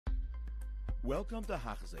Welcome to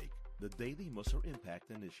Hachzik, the Daily Musar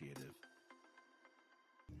Impact Initiative.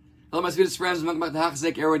 Hello, my sweetest friends. Welcome back to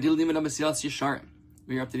Hachzik, our daily limit of Mesilas Yesharim.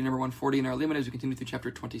 We are up to the number 140 in our limit as we continue through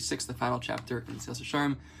chapter 26, the final chapter in Mesilas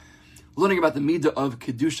Yesharim. Learning about the midah of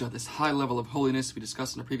Kedusha, this high level of holiness we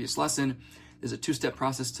discussed in a previous lesson. There's a two-step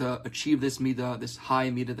process to achieve this midah, this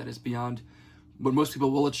high midah that is beyond what most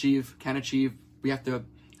people will achieve, can achieve. We have to,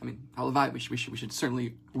 halavai, we should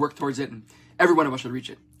certainly work towards it, and every one of us should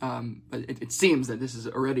reach it. But it seems that this is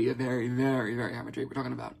already a very, very, very high midah we're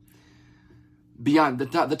talking about. Beyond the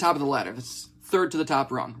top of the ladder, this third to the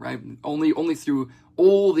top rung, right? Only through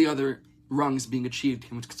all the other rungs being achieved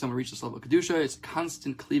can someone reach this level of Kedusha. It's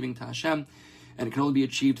constant cleaving to Hashem, and it can only be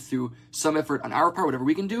achieved through some effort on our part, whatever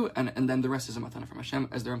we can do, and then the rest is a matana from Hashem,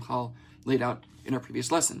 as the Ramchal laid out in our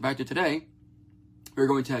previous lesson. Back to today, we're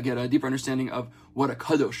going to get a deeper understanding of what a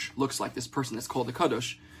kadosh looks like, this person that's called a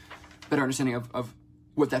kadosh, better understanding of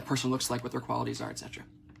what that person looks like, what their qualities are, etc.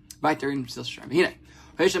 Right there in Mesilas Yesharim.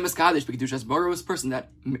 Hashem is Kaddish, but Kedusha is Baruch, person that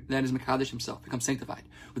is Mekadesh himself, becomes sanctified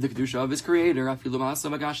with the Kedusha of his Creator. Not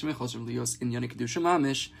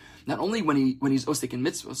only when he's osik in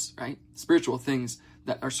mitzvos, right, spiritual things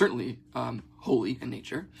that are certainly holy in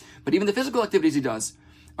nature, but even the physical activities he does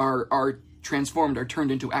are transformed, are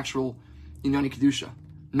turned into actual Inyani Kedusha,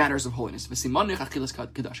 matters of holiness.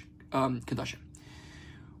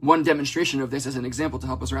 One demonstration of this, as an example to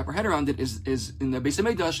help us wrap our head around it, is in the Beis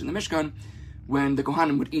Hamikdash, in the Mishkan, when the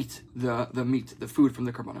Kohanim would eat the meat, the food from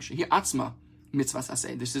the Karbanos. He atzma mitzvah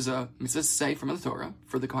saseh. This is a mitzvah saseh from the Torah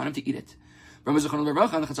for the Kohanim to eat it. By the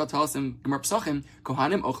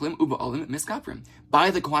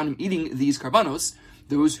Kohanim eating these Karbanos,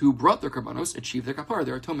 those who brought their Karbanos achieved their kapara,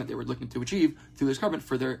 their atonement they were looking to achieve through this carbon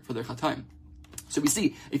for their Chaim. So we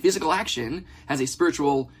see a physical action has a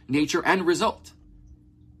spiritual nature and result.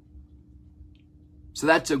 So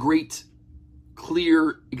that's a great,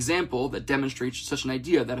 clear example that demonstrates such an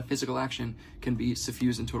idea that a physical action can be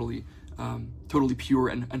suffused and totally pure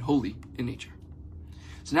and holy in nature.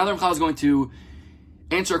 So now the Ramchal is going to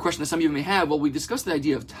answer a question that some of you may have. Well, we discussed the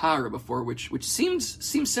idea of Tara before, which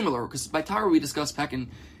seems similar, because by Tara we discussed back in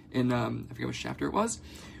I forget which chapter it was.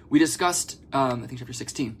 We discussed, I think chapter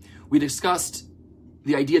 16. We discussed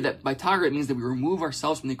the idea that by Tara it means that we remove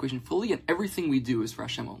ourselves from the equation fully, and everything we do is for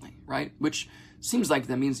Hashem only, right? Which seems like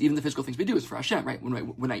that means even the physical things we do is for Hashem, right?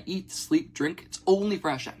 When I eat, sleep, drink, it's only for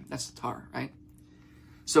Hashem. That's the Torah, right?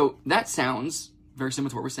 So that sounds very similar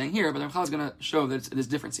to what we're saying here, but the Ramchal is going to show that there's a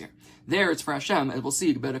difference here. There, it's for Hashem, and we'll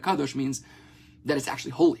see, but a kadosh means that it's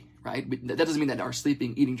actually holy, right? That doesn't mean that our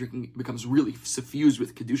sleeping, eating, drinking becomes really suffused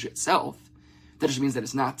with Kedusha itself. That just means that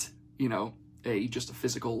it's not, just a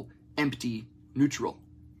physical, empty, neutral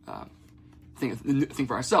thing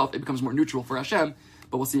for ourselves. It becomes more neutral for Hashem,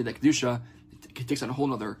 but we'll see that Kedusha takes on a whole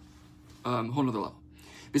nother level.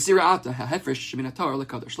 Let's see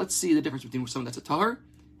the difference between someone that's a tahar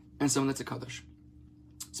and someone that's a kadosh.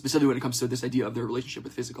 Specifically when it comes to this idea of their relationship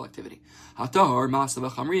with physical activity. With a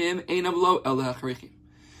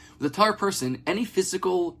tahar person, any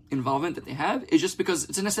physical involvement that they have is just because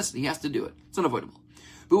it's a necessity. He has to do it. It's unavoidable.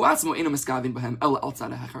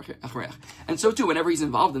 And so too, whenever he's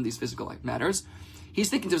involved in these physical matters, he's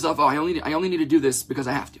thinking to himself, I only need to do this because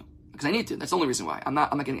I have to. Because I need to. That's the only reason why. I'm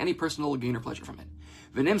not getting any personal gain or pleasure from it.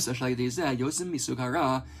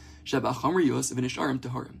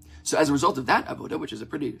 So as a result of that avoda, which is a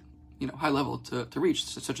pretty high level to reach,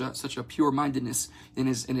 such a pure mindedness in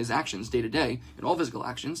his actions day to day, in all physical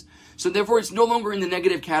actions. So therefore it's no longer in the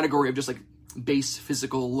negative category of just like base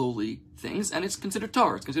physical lowly things, and it's considered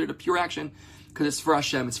Torah. It's considered a pure action because it's for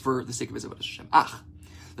Hashem, it's for the sake of his avodah Hashem.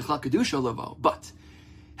 Kedusha lavo, but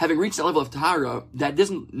having reached that level of Tahara, that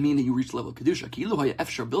doesn't mean that you reach the level of Kedusha.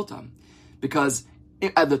 Because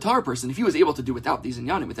the Tahara person, if he was able to do without these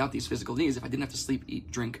inyanim, without these physical needs, if I didn't have to sleep, eat,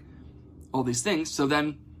 drink, all these things, so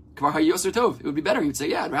then Kvar HaYoser Tov, it would be better. He would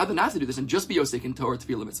say, I'd rather not to do this and just be Yosek in Torah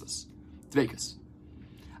Tefillah Mitzvahs. Tvekas.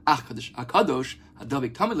 HaKadosh,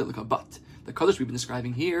 HaDavik Tamid Lelika, but the Kadosh we've been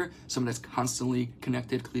describing here, someone that's constantly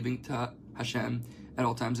connected, cleaving to Hashem at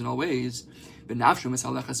all times and all ways, and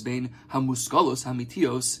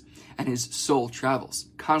his soul travels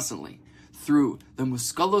constantly through the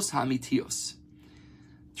muskalos hamitios.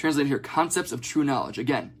 Translated here, concepts of true knowledge.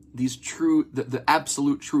 Again, these the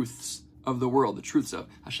absolute truths of the world, the truths of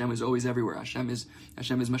Hashem is always everywhere. Hashem is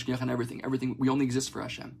mashgiach on everything. Everything, we only exist for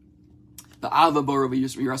Hashem. The ava bora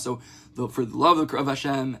v'yirasa, for the love of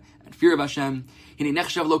Hashem and fear of Hashem.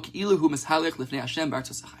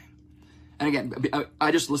 And again,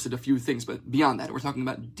 I just listed a few things, but beyond that, we're talking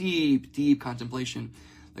about deep contemplation,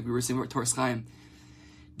 like we were saying about Torah Chaim.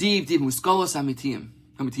 Deep muskalos amitim.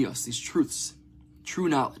 Hamitios, these truths, true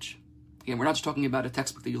knowledge. Again, we're not just talking about a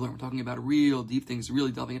textbook that you learn. We're talking about real deep things,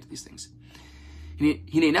 really delving into these things. When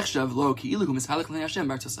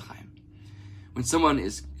someone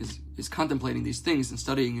is contemplating these things and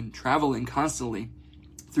studying and traveling constantly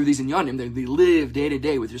through these inyanim, they live day to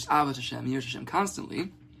day with just Ahavas Hashem, Yiras Hashem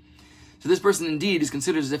constantly. So this person indeed is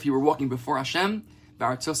considered as if he were walking before Hashem,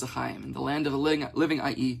 B'artzos Chaim, in the land of the living,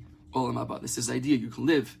 i.e., Olam Haba. This is the idea you can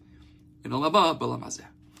live in Olam Haba, B'Olam Hazeh.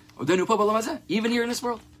 Odenu po B'Olam Hazeh, even here in this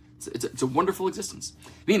world. It's a wonderful existence.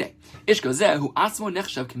 This person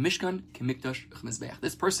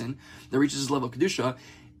that reaches this level of Kedusha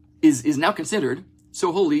is now considered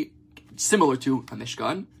so holy, similar to a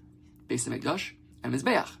Mishkan, Beis HaMikdash, and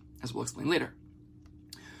Mizbeach, as we'll explain later.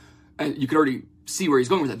 And you can already see where he's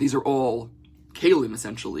going with that. These are all Kalim,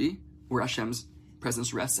 essentially, where Hashem's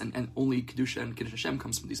presence rests, and only Kedusha and Kiddush Hashem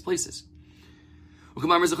comes from these places. Like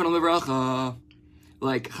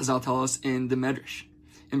Chazal tell us in the Medrash,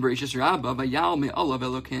 in Bereshis Rabbah, Vayal me'alav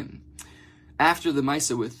Elokim. After the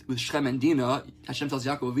Maisa with Shechem and Dinah, Hashem tells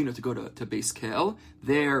Yaakov Avinu to go to Beis Kel.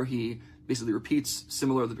 There he basically repeats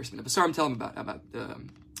similar to the Bris Milah Basarim, tell him about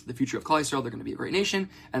the future of Klal Yisrael. They're going to be a great nation.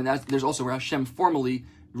 And there's also where Hashem formally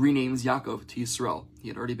renames Yaakov to Yisrael. He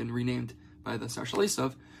had already been renamed by the Sar Shel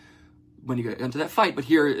Esav when you get into that fight, but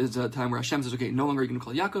here is a time where Hashem says, okay, no longer are you going to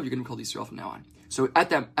call Yaakov, you're going to call Yisrael from now on. So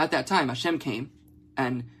at that time, Hashem came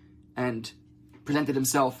and presented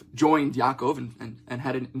himself, joined Yaakov, and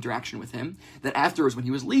had an interaction with him. Then afterwards, when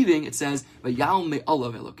he was leaving, it says, Vayal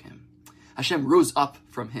me'alav Elokim. Hashem rose up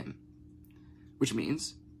from him, which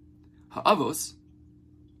means ha'avos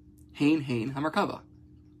hein hamarkava,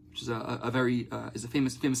 which is a very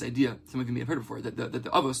famous idea some of you may have heard before, that the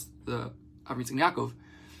avos, the Avraham, Yitzchak, and Yaakov,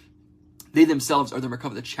 they themselves are the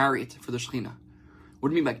merkava, the chariot for the Shekhinah. What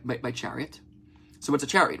do you mean by chariot? So what's a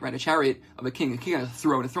chariot, right? A chariot of a king. A king has a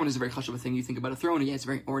throne. A throne is a very chashuv thing. You think about a throne, and yeah, it's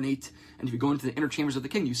very ornate. And if you go into the inner chambers of the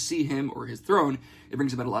king, you see him or his throne. It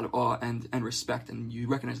brings about a lot of awe and respect, and you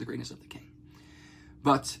recognize the greatness of the king.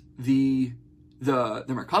 But the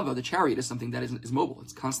merkava, the chariot, is something that is mobile.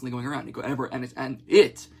 It's constantly going around. You go ever, and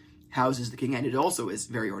it houses the king, and it also is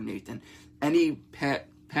very ornate. And any path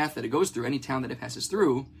that it goes through, any town that it passes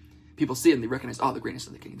through, people see it and they recognize, the greatness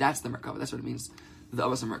of the king. That's the merkava. That's what it means. The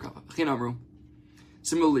avos merkava.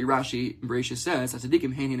 Similarly, Rashi in Bereshis says,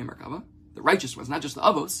 the righteous ones, not just the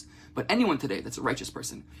avos, but anyone today that's a righteous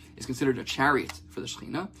person, is considered a chariot for the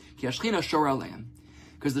Shekhinah.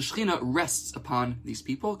 Because the Shekhinah rests upon these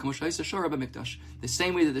people, the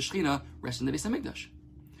same way that the Shekhinah rests in the Beis HaMikdash.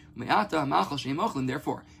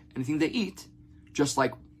 Therefore, anything they eat, just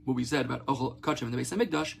like what we said about Ochel Kachim in the Beis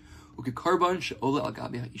HaMikdash,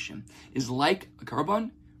 is like a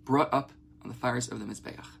karban brought up on the fires of the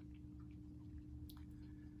Mizbeach.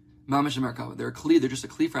 They're just a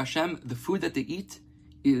kli for Hashem. The food that they eat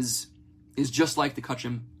is just like the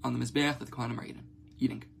kachim on the Mizbeach that the Kohanim are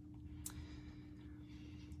eating.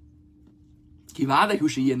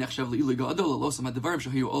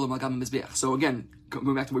 So again,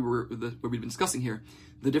 going back to what we've been discussing here,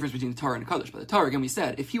 the difference between the Torah and the Kaddish. But the Torah, again, we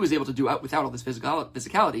said, if he was able to do without all this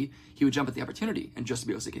physicality, he would jump at the opportunity and just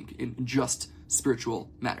be able to in just spiritual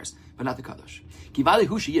matters, but not the Kaddish.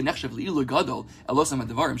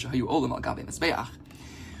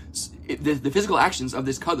 The physical actions of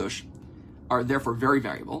this Kaddish are therefore very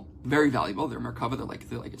variable, very valuable. They're merkava. They're like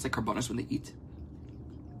it's like karbanos when they eat.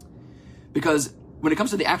 Because when it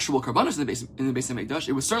comes to the actual karbanos in the Beis HaMikdash,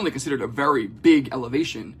 it was certainly considered a very big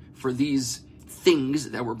elevation for these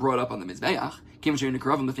things that were brought up on the Mizbeach.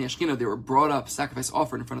 They were brought up, sacrifice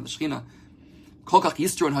offered in front of the Shekhinah.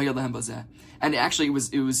 And actually, it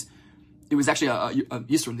was actually a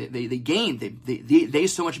yisron. They gained. They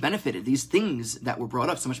so much benefited. These things that were brought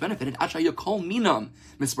up so much benefited.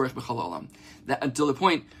 That until the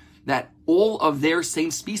point that all of their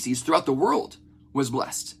same species throughout the world was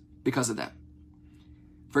blessed because of them.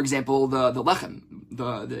 For example, the lechem,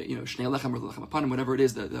 the shnei lechem or the lechem apanim, whatever it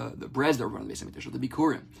is, the breads that were brought on the Beis HaMikdash, or the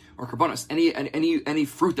bikurim, or karbanos, any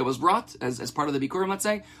fruit that was brought as part of the bikurim, let's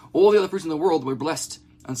say, all the other fruits in the world were blessed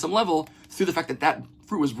on some level through the fact that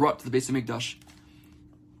fruit was brought to the Beis HaMikdash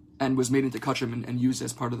and was made into kachim and used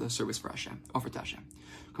as part of the service for Hashem, offered to Hashem.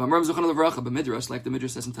 Like the Midrash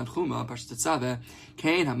says in Tanchuma,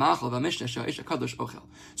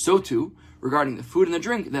 so too, regarding the food and the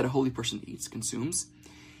drink that a holy person eats, consumes,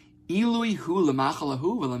 it's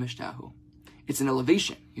an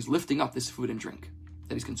elevation. He's lifting up this food and drink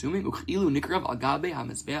that he's consuming. And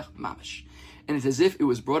it's as if it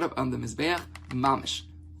was brought up on the Mizbeach mamish,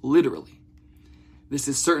 literally. This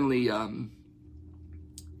is certainly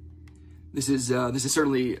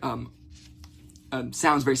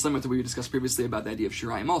sounds very similar to what we discussed previously about the idea of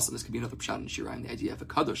Shirayim also. This could be another pshat in Shirayim, the idea of a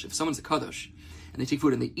kadosh. If someone's a kadosh, and they take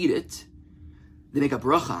food and they eat it, they make a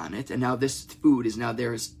bracha on it, and now this food is now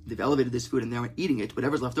theirs. They've elevated this food, and they're eating it.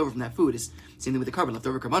 Whatever's left over from that food is same thing with the carbon,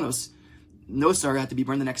 leftover karbanos. No sar had to be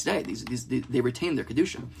burned the next day. They retain their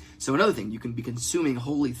kedusha. So another thing, you can be consuming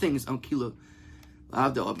holy things on kilo,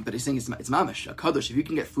 but he's saying it's mamish, a kadosh. If you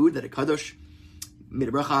can get food that a kadosh made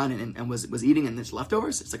a bracha on and was eating, and there's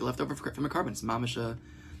leftovers, it's like a leftover from a carbon. It's mamish, a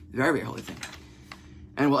very, very holy thing.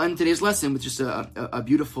 And we'll end today's lesson with just a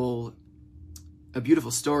beautiful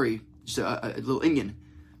story, just a little Indian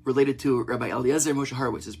related to Rabbi Eliezer Moshe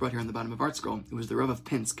Horowitz. It's brought here on the bottom of Art Scroll. It was the Rav of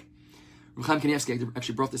Pinsk. Chaim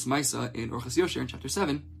actually brought this Maisa in Orchos Yosher in chapter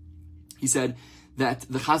 7. He said that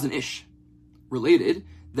the Chazon Ish related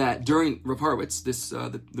that during Rav Horowitz,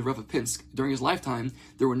 the Rav of Pinsk, during his lifetime,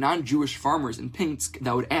 there were non-Jewish farmers in Pinsk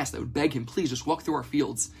that would beg him, please just walk through our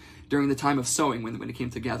fields during the time of sowing, when it came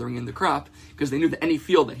to gathering in the crop, because they knew that any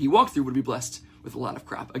field that he walked through would be blessed with a lot of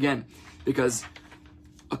crop. Again, because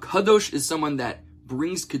a kadosh is someone that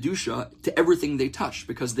brings Kedusha to everything they touch,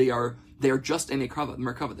 because they are just a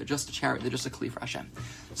merkava, they're just a chariot, they're just a kli for Hashem.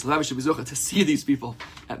 So that we should be zocha to see these people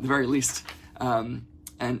at the very least, and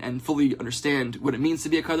fully understand what it means to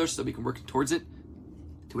be a kadosh, so we can work towards it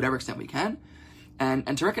to whatever extent we can,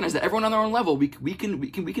 and to recognize that everyone on their own level, we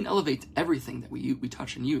can elevate everything that we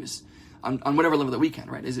touch and use on whatever level that we can.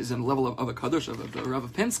 Right? Is it a level of a kadosh of the Rav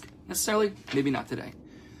of Pinsk necessarily? Maybe not today.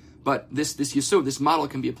 But this yesod, this model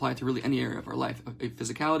can be applied to really any area of our life, of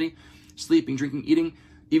physicality, sleeping, drinking, eating.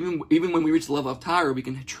 Even when we reach the level of Torah, we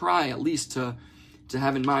can try at least to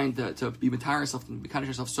have in mind to be matar ourselves and be kind of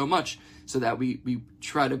ourselves so much so that we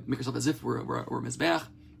try to make ourselves as if we're mizbeach.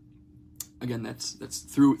 Again, that's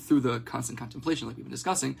through the constant contemplation, like we've been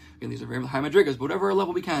discussing. Again, these are very high madrigas, but whatever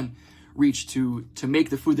level we can reach to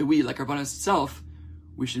make the food that we eat like our Rabbanan itself,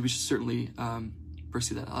 we should certainly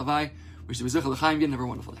pursue that. Alavai, we should be zichar l'chaim. Have a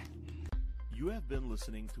wonderful day. You have been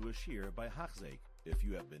listening to a shir by Hachzeik. If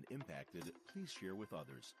you have been impacted, please share with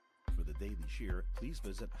others. For the daily shir, please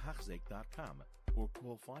visit Hachzeik.com or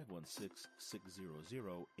call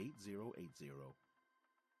 516-600-8080.